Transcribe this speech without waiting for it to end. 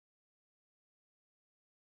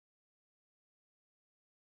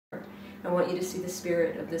I want you to see the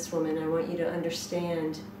spirit of this woman. I want you to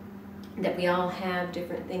understand that we all have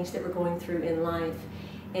different things that we're going through in life,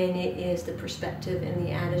 and it is the perspective and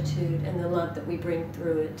the attitude and the love that we bring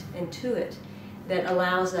through it and to it that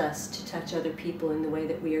allows us to touch other people in the way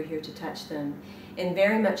that we are here to touch them. And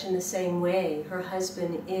very much in the same way, her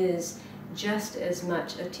husband is just as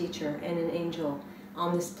much a teacher and an angel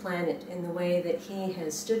on this planet in the way that he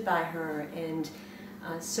has stood by her and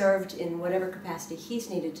served in whatever capacity he's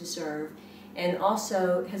needed to serve, and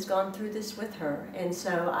also has gone through this with her. And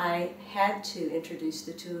so I had to introduce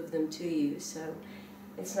the two of them to you. So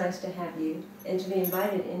it's nice to have you and to be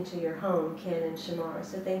invited into your home, Ken and Chamarah.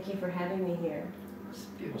 So thank you for having me here. It's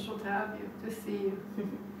beautiful to have you, to see you.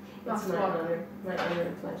 It's my honor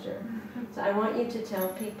and pleasure. So I want you to tell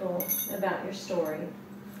people about your story.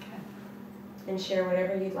 Okay. And share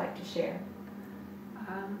whatever you'd like to share.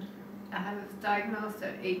 I was diagnosed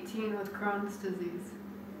at 18 with Crohn's disease.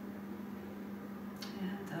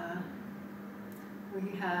 And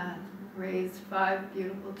we had raised 5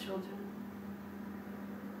 beautiful children.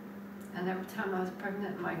 And every time I was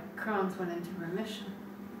pregnant, my Crohn's went into remission.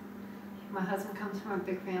 My husband comes from a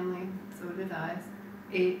big family, so did I,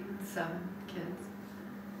 8 and 7 kids.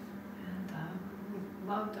 And we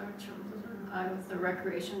loved our children. I was the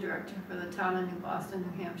recreation director for the town of New Boston,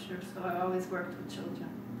 New Hampshire, so I always worked with children.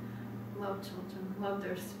 Loved children, loved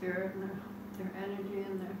their spirit and their energy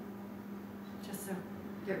and just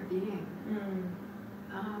their being.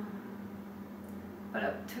 But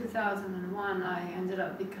in 2001, I ended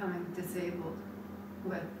up becoming disabled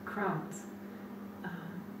with Crohn's,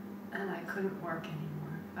 and I couldn't work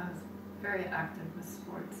anymore. I was very active with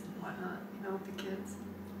sports and whatnot, you know, with the kids.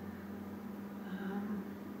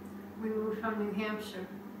 We moved from New Hampshire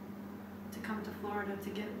to come to Florida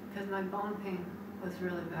because my bone pain was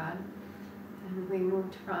really bad. And we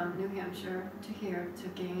moved from New Hampshire to here to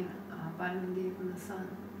gain vitamin D from the sun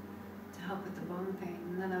to help with the bone pain.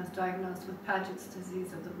 And then I was diagnosed with Paget's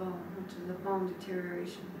disease of the bone, which is a bone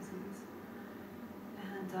deterioration disease.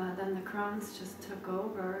 And then the Crohn's just took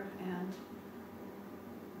over, and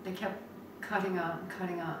they kept cutting out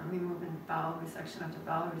and removing bowel resection after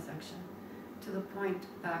bowel resection, to the point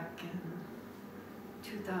back in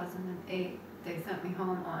 2008, they sent me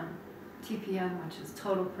home on TPN, which is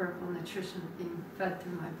total peripheral nutrition being fed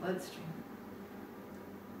through my bloodstream,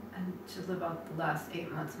 and to live out the last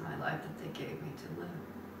 8 months of my life that they gave me to live.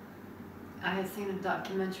 I had seen a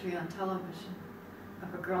documentary on television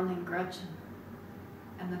of a girl named Gretchen,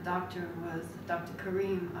 and the doctor was Dr.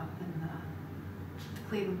 Kareem up in the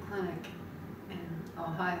Cleveland Clinic in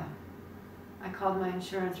Ohio. I called my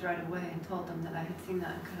insurance right away and told them that I had seen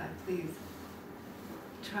that, and could I please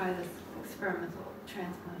try this experimental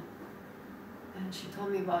transplant. And she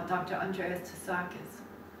told me about Dr. Andreas Tsakis,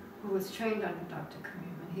 who was trained under Dr.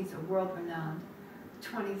 Kareem, and he's a world-renowned,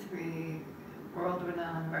 23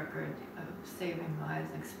 world-renowned record of saving lives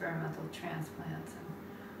and experimental transplants.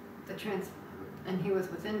 And he was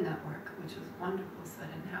within network, which was wonderful, so I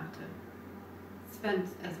didn't have to spend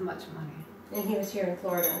as much money. And he was here in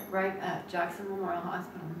Florida? Right at Jackson Memorial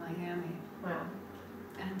Hospital in Miami. Wow.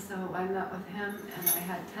 And so I met with him, and I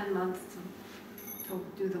had 10 months to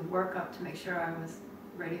do the workup to make sure I was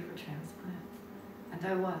ready for transplant. And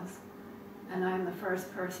I was. And I'm the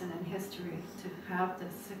first person in history to have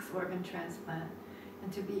this 6-organ transplant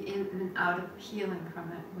and to be in and out of healing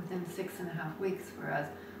from it within 6.5 weeks, whereas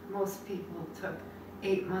most people took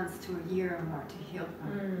 8 months to a year or more to heal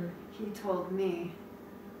from it. He told me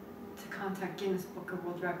to contact Guinness Book of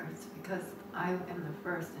World Records because I am the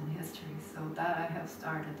first in history, so that I have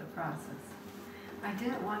started the process. I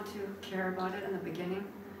didn't want to care about it in the beginning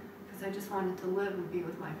because I just wanted to live and be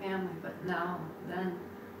with my family, but then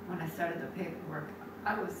when I started the paperwork,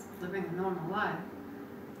 I was living a normal life.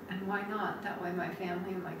 And why not? That way my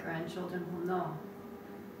family and my grandchildren will know.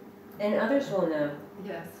 And others will know.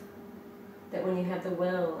 Yes. That when you have the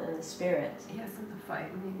will and the spirit. Yes, and the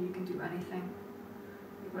fight. I mean, you can do anything.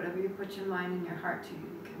 Whatever you put your mind and your heart to,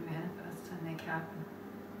 you can manifest and make happen.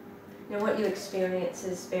 Now, what you experience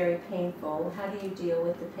is very painful. How do you deal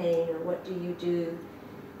with the pain, or what do you do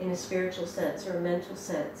in a spiritual sense or a mental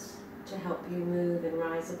sense to help you move and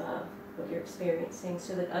rise above what you're experiencing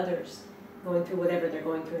so that others going through whatever they're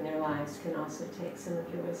going through in their lives can also take some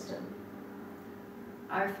of your wisdom?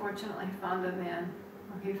 I fortunately found a man,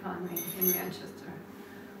 or he found me in Manchester,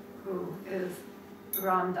 who is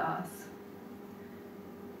Ram Das.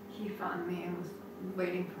 He found me and was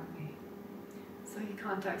waiting for me. So he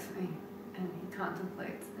contacts me and he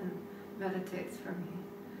contemplates and meditates for me.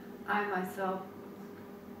 I myself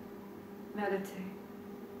meditate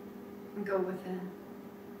and go within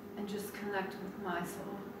and just connect with my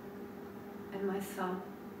soul in myself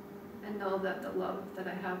and know that the love that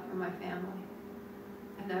I have for my family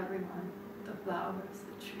and everyone, the flowers,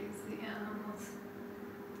 the trees, the animals,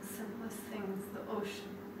 the simplest things, the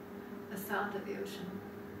ocean, the sound of the ocean.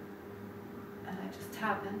 And I just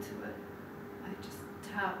tap into it. I just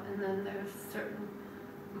tap, and then there's certain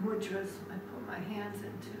mudras I put my hands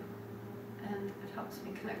into, and it helps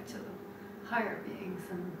me connect to the higher beings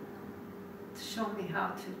and to show me how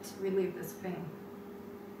to relieve this pain,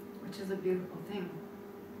 which is a beautiful thing.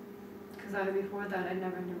 Because before that, I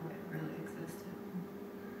never knew it really existed.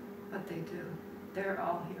 But they do. They're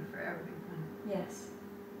all here for everyone. Yes.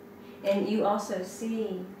 And you also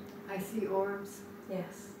see... I see orbs.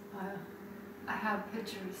 Yes. I have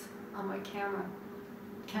pictures on my camera.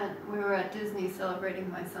 We were at Disney celebrating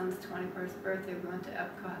my son's 21st birthday. We went to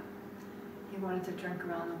Epcot. He wanted to drink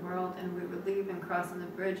around the world, and we were leaving, crossing the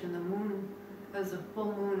bridge, and the moon, it was a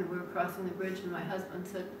full moon, and we were crossing the bridge, and my husband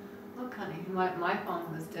said, "Look, honey," my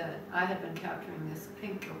phone was dead. I had been capturing this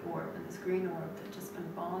pink orb and this green orb that just been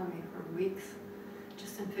following me for weeks,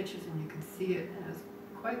 just in pictures, and you can see it, and it was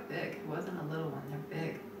quite big. It wasn't a little one, they're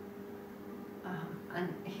big. And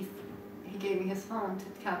he gave me his phone to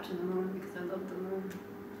capture the moon because I love the moon.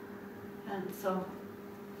 And so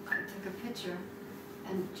I took a picture,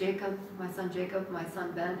 and Jacob, my son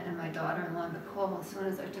Ben, and my daughter-in-law Nicole, as soon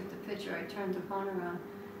as I took the picture, I turned the phone around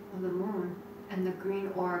of the moon, and the green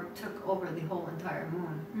orb took over the whole entire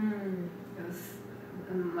moon. It was,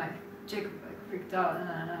 and Jacob freaked out,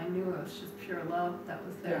 and I knew it was just pure love that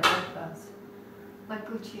was there with us. Let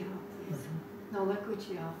Gucci out, please. No, let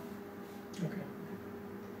Gucci out. Okay.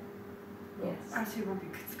 Yes. Archie won't be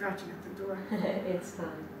scratching at the door. It's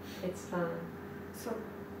fine. It's fine. So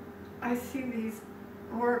I see these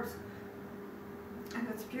orbs, and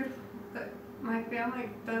it's beautiful that my family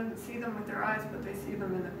doesn't see them with their eyes, but they see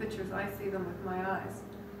them in the pictures. I see them with my eyes.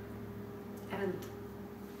 And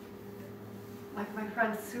like my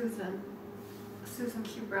friend Susan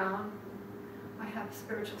Q. Brown, I have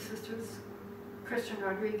spiritual sisters, Christian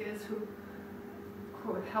Rodriguez, who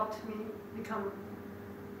have helped me become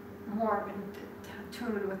more in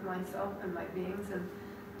tune with myself and my beings, and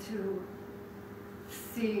to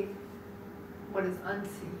see what is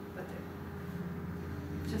unseen, but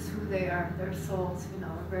just who they are, their souls,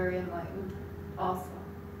 are very enlightened also.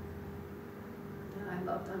 And I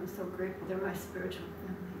love them, I'm so grateful. They're my spiritual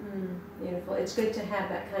family. Beautiful. It's good to have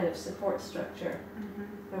that kind of support structure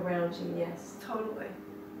around you, yes. Totally.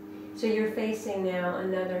 So you're facing now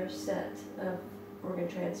another set of organ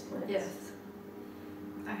transplants. Yes.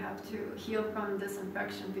 I have to heal from this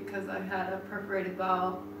infection because I had a perforated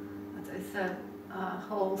bowel. As I said,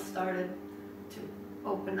 holes started to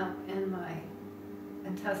open up in my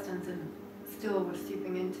intestines and still was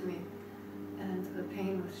seeping into me. And the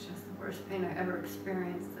pain was just the worst pain I ever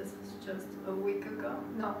experienced. This was just a week ago.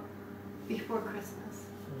 No, before Christmas.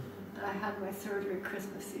 And I had my surgery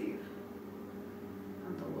Christmas Eve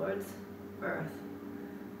on the Lord's birth.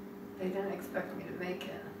 They didn't expect me to make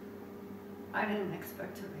it. I didn't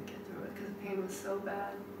expect to make it through it because the pain was so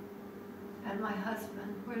bad. And my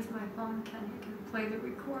husband, where's my phone, Ken? You can play the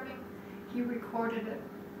recording. He recorded it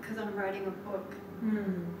because I'm writing a book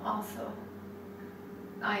also.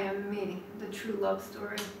 I Am Me, the true love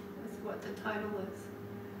story is what the title is.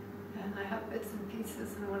 And I have bits and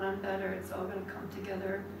pieces, and when I'm better, it's all going to come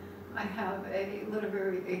together. I have a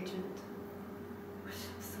literary agent, which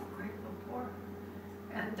I'm so grateful for.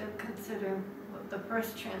 And they're considering the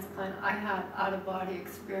first transplant I had out-of-body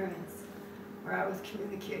experience where I was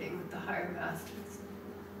communicating with the higher masters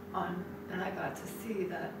and I got to see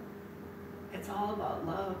that it's all about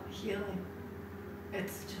love, healing.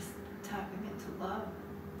 It's just tapping into love.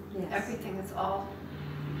 Yes. Everything is all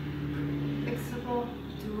fixable,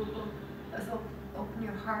 doable. Let's open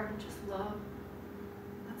your heart and just love.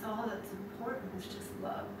 That's all that's important, is just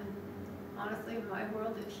love. And honestly, in my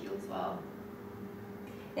world, it heals all.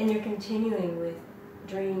 And you're continuing with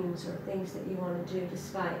dreams or things that you want to do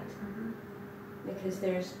despite. Because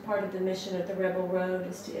there's part of the mission of the Rebel Road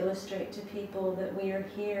is to illustrate to people that we are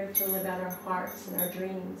here to live out our hearts and our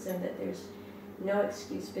dreams, and that there's no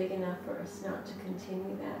excuse big enough for us not to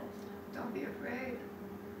continue that. Don't be afraid.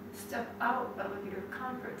 Step out of your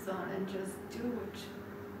comfort zone and just do what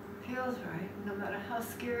feels right, no matter how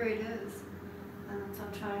scary it is. And that's what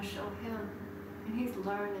I'm trying to show him. And he's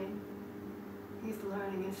learning. He's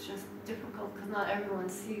learning. It's just difficult because not everyone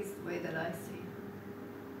sees the way that I see.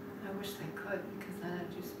 I wish they could, because then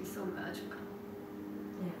it'd just be so magical.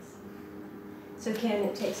 Yes. So Ken,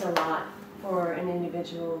 it takes a lot for an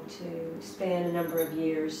individual to span a number of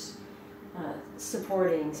years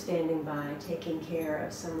supporting, standing by, taking care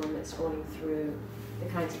of someone that's going through the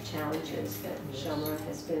kinds of challenges that Chamarah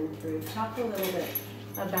has been through. Talk a little bit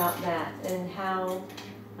about that and how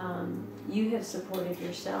you have supported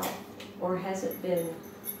yourself, or has it been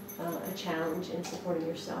a challenge in supporting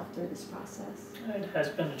yourself through this process? It has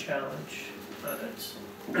been a challenge. It's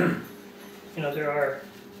there are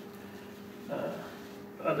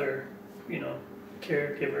other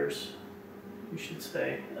caregivers, you should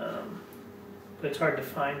say, but it's hard to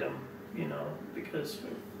find them, because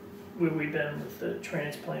where we've been with the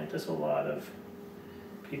transplant, there's a lot of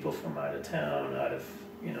people from out of town,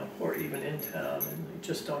 or even in town, and they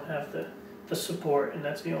just don't have the support, and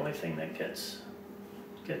that's the only thing that gets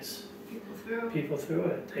people through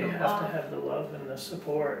it. They have to have the love and the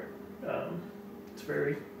support. It's a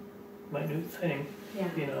very minute thing,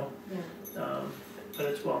 but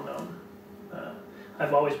it's well known.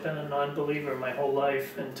 I've always been a non-believer my whole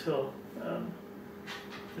life until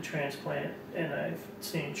the transplant, and I've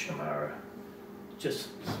seen Chamarah just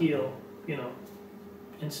heal,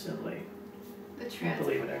 instantly. The transplant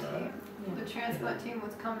believe it or not. team. The transplant team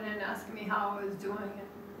was coming in asking me how I was doing it.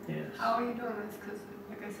 Yes. How are you doing this? Because,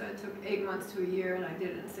 like I said, it took 8 months to a year, and I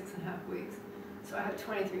did it in 6.5 weeks. So I had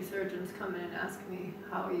 23 surgeons come in and ask me,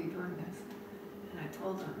 how are you doing this? And I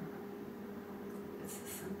told them, it's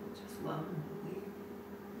as simple, just love and believe.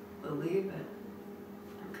 Believe it,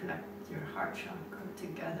 and connect your heart chakra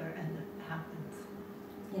together, and it happens.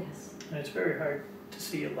 Yes. And it's very hard to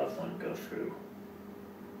see a loved one go through.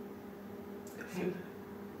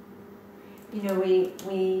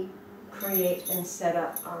 We create and set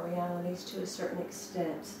up our realities to a certain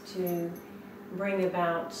extent to bring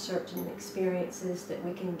about certain experiences that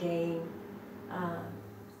we can gain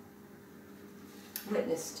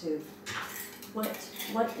witness to.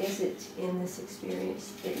 What is it in this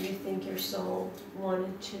experience that you think your soul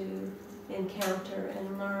wanted to encounter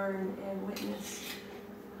and learn and witness?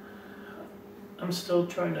 I'm still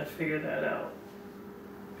trying to figure that out,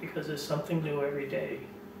 because there's something new every day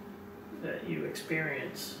that you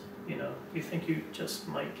experience. You think you just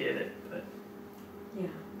might get it, but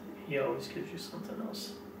he always gives you something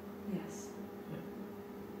else. Yes. Yeah.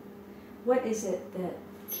 What is it that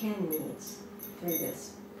Ken needs through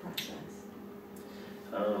this process?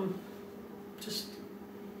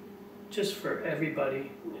 Just for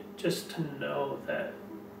everybody, just to know that,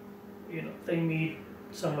 they need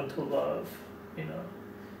someone to love,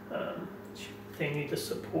 they need the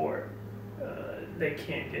support. They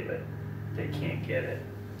can't give it. They can't get it.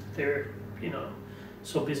 They're,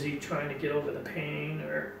 so busy trying to get over the pain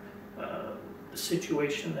or the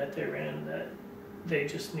situation that they're in that they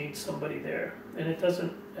just need somebody there. And it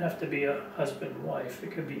doesn't have to be a husband and wife.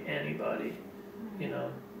 It could be anybody,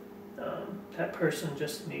 that person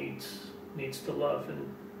just needs the love,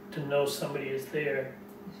 and to know somebody is there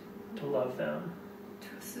to love them. To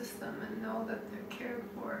assist them and know that they're cared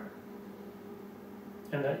for.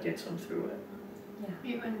 And that gets them through it.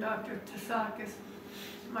 Yeah. Even Dr. Tasakis,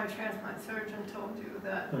 my transplant surgeon, told you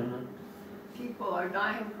that people are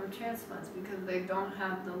dying from transplants because they don't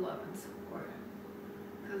have the love and support.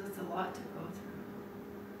 Because it's a lot to go through.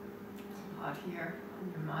 It's a lot here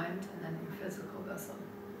on your mind and then your physical vessel.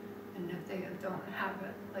 And if they don't have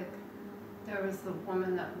it, like there was the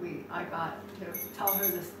woman that I got to tell her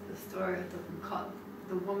the story of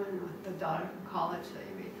the woman with the daughter from college that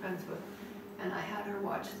you made friends with. And I had her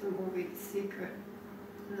watch the movie Secret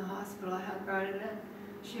in the hospital. I had brought it in.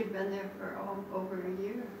 She had been there for over a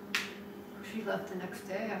year. She left the next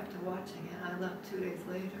day after watching it. I left 2 days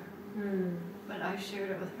later. But I shared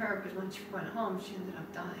it with her, but when she went home, she ended up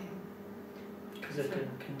dying. Because it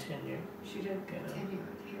didn't continue. She didn't continue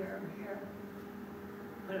it here.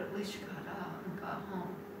 But at least she got out and got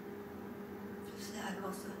home. Just sad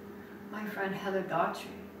also. My friend Heather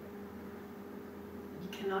Daughtry, you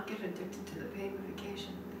cannot get addicted to the pain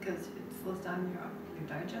medication because it slows down your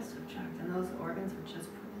digestive tract, and those organs were just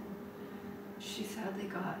put in. She sadly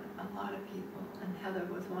got a lot of people, and Heather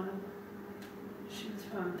was one of them. She was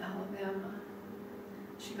from Alabama.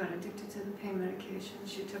 She got addicted to the pain medication.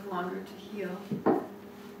 She took longer to heal,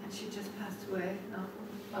 and she just passed away not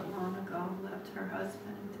long ago, left her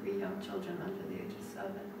husband and 3 young children under the age of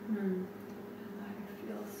 7. And I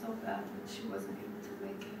feel so bad that she wasn't able to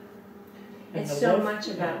make it. It's so much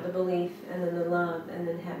about the belief and then the love and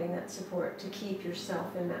then having that support to keep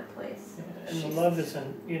yourself in that place. Yeah, and the love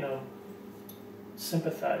isn't,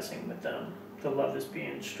 sympathizing with them. The love is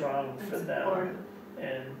being strong for them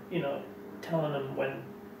and, telling them when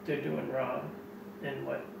they're doing wrong and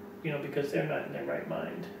what, because they're not in their right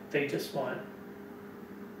mind. They just want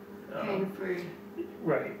pain-free.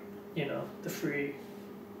 Right. The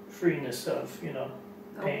freeness of,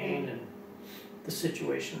 pain and the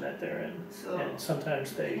situation that they're in. So And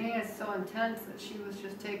sometimes the they, pain is so intense that she was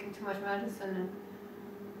just taking too much medicine, and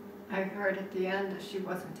I heard at the end that she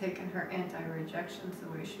wasn't taking her anti-rejections the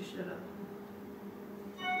way she should have.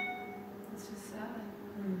 It's just sad.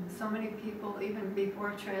 So many people, even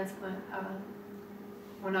before transplant,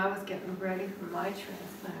 when I was getting ready for my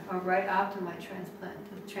transplant, or right after my transplant,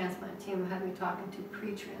 the transplant team had me talking to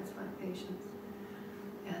pre-transplant patients.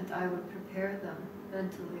 And I would prepare them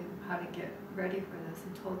mentally on how to get ready for this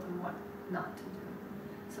and told them what not to do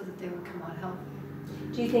so that they would come out healthy.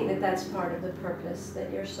 Do you think that that's part of the purpose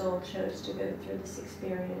that your soul chose to go through this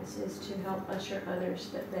experience, is to help usher others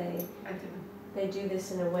that I do. they do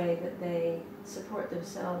this in a way that they support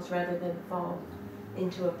themselves rather than fall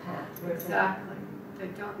into a path where Exactly. They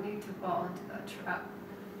don't need to fall into that trap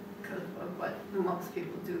because of what most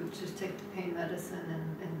people do, just take the pain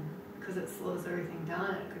medicine and because it slows everything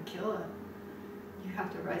down, it could kill it. You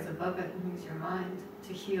have to rise above it and use your mind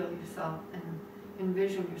to heal yourself and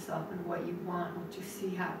envision yourself and what you want, what you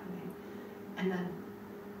see happening, and then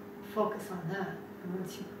focus on that. And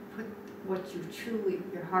once you put what you truly,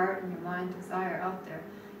 your heart and your mind desire out there,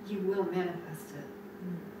 you will manifest it.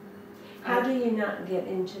 How do you not get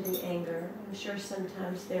into the anger? I'm sure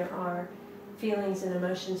sometimes there are feelings and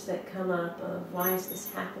emotions that come up of, why is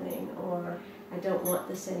this happening? Or, I don't want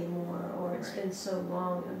this anymore. Or, it's been so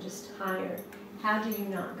long, I'm just tired. How do you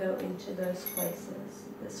not go into those places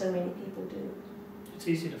that so many people do? it's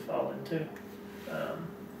easy to fall into.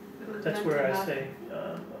 That's where I say,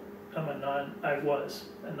 I was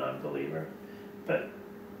a non-believer, but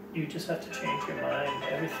you just have to change your mind.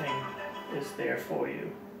 Everything is there for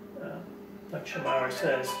you. Like Chamarah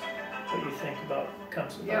says, what you think about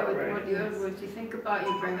comes about, Yeah, right? what you think about,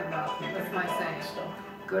 you bring about. That's my saying. So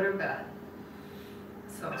Good or bad.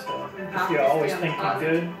 So if you're always thinking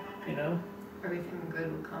good, you know, everything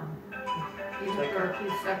good will come. Even for a few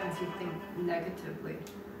seconds you think negatively,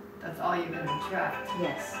 that's all you're going to attract.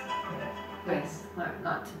 Yes. Yes. Learn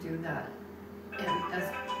not to do that. And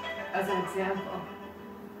as an example,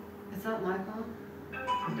 is that my phone?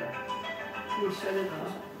 no. Can you shut it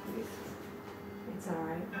off, please? It's all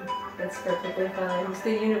right. It's perfectly fine. It's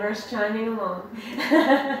the universe chiming along.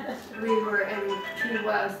 We were in Key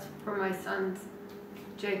West for my son's,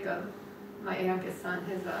 Jacob, my youngest son,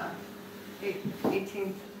 his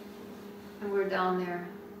 18th, and we were down there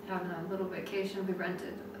having a little vacation. We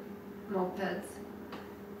rented mopeds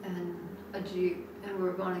and a Jeep, and we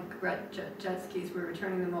were going to rent jet skis. We were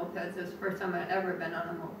returning the mopeds. It was the first time I'd ever been on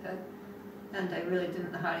a moped, and I really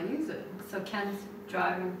didn't know how to use it. So Ken's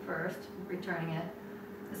driving first, returning it.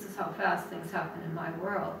 This is how fast things happen in my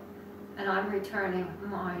world. And I'm returning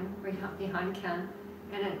mine behind Ken,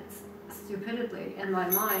 and it's stupidly, in my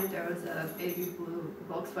mind, there was a baby blue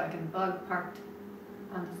Volkswagen Bug parked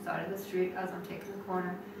on the side of the street as I'm taking the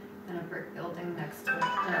corner, and a brick building next to it.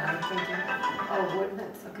 And I'm thinking, oh, wouldn't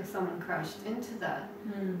it suck if someone crashed into that?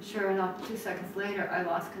 Sure enough, 2 seconds later, I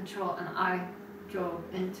lost control and I drove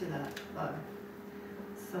into that bug.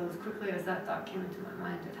 So as quickly as that thought came into my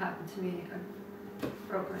mind, it happened to me. I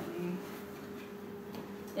broke my knee.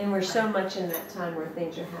 And we're so much in that time where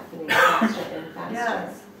things are happening faster and faster.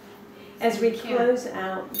 Yes. As we close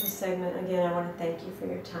out this segment, again, I want to thank you for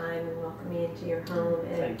your time and welcome me into your home.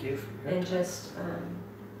 And, Thank you. and just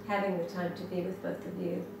having the time to be with both of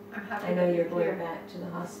you. I'm happy I know to be you're going here. back to the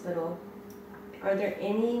hospital. Are there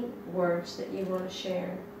any words that you want to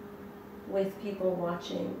share with people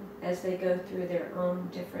watching as they go through their own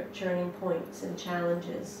different turning points and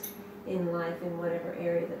challenges in life in whatever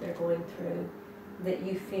area that they're going through, that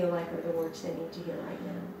you feel like are the words they need to hear right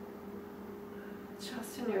now?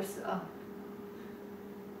 Trust in yourself.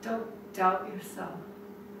 Don't doubt yourself,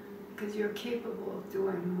 because you're capable of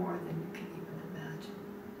doing more than you can even imagine.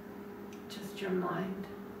 Just your mind.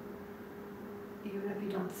 Even if you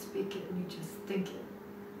don't speak it and you just think it,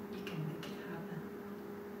 you can make it happen.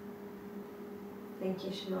 Thank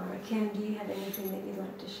you, Chamarah. Ken, do you have anything that you'd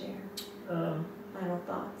like to share? Final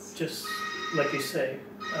thoughts? Just like you say,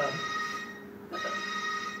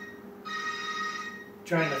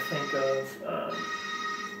 trying to think of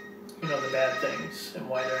the bad things and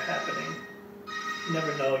why they're happening.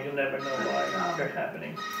 You'll never know why they're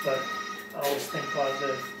happening, but always think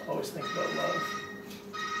positive, always think about love,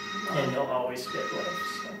 and you'll always get love.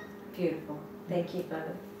 So. Beautiful. Thank you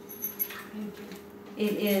both. Thank you.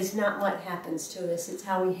 It is not what happens to us, it's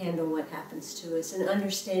how we handle what happens to us, and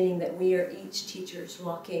understanding that we are each teachers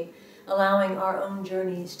walking, allowing our own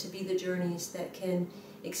journeys to be the journeys that can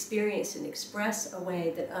experience and express a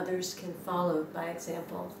way that others can follow by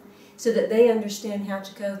example, so that they understand how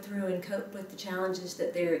to go through and cope with the challenges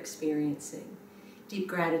that they're experiencing. Deep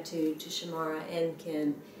gratitude to Chamarah and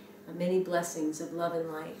Ken. Many blessings of love and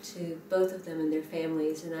light to both of them and their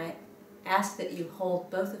families. And I ask that you hold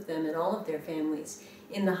both of them and all of their families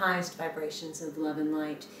in the highest vibrations of love and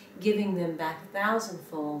light, giving them back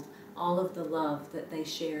 1,000-fold all of the love that they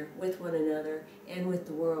share with one another and with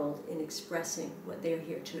the world in expressing what they're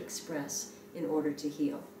here to express in order to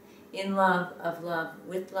heal. In love, of love,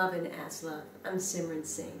 with love, and as love, I'm Simran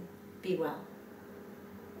Singh. Be well.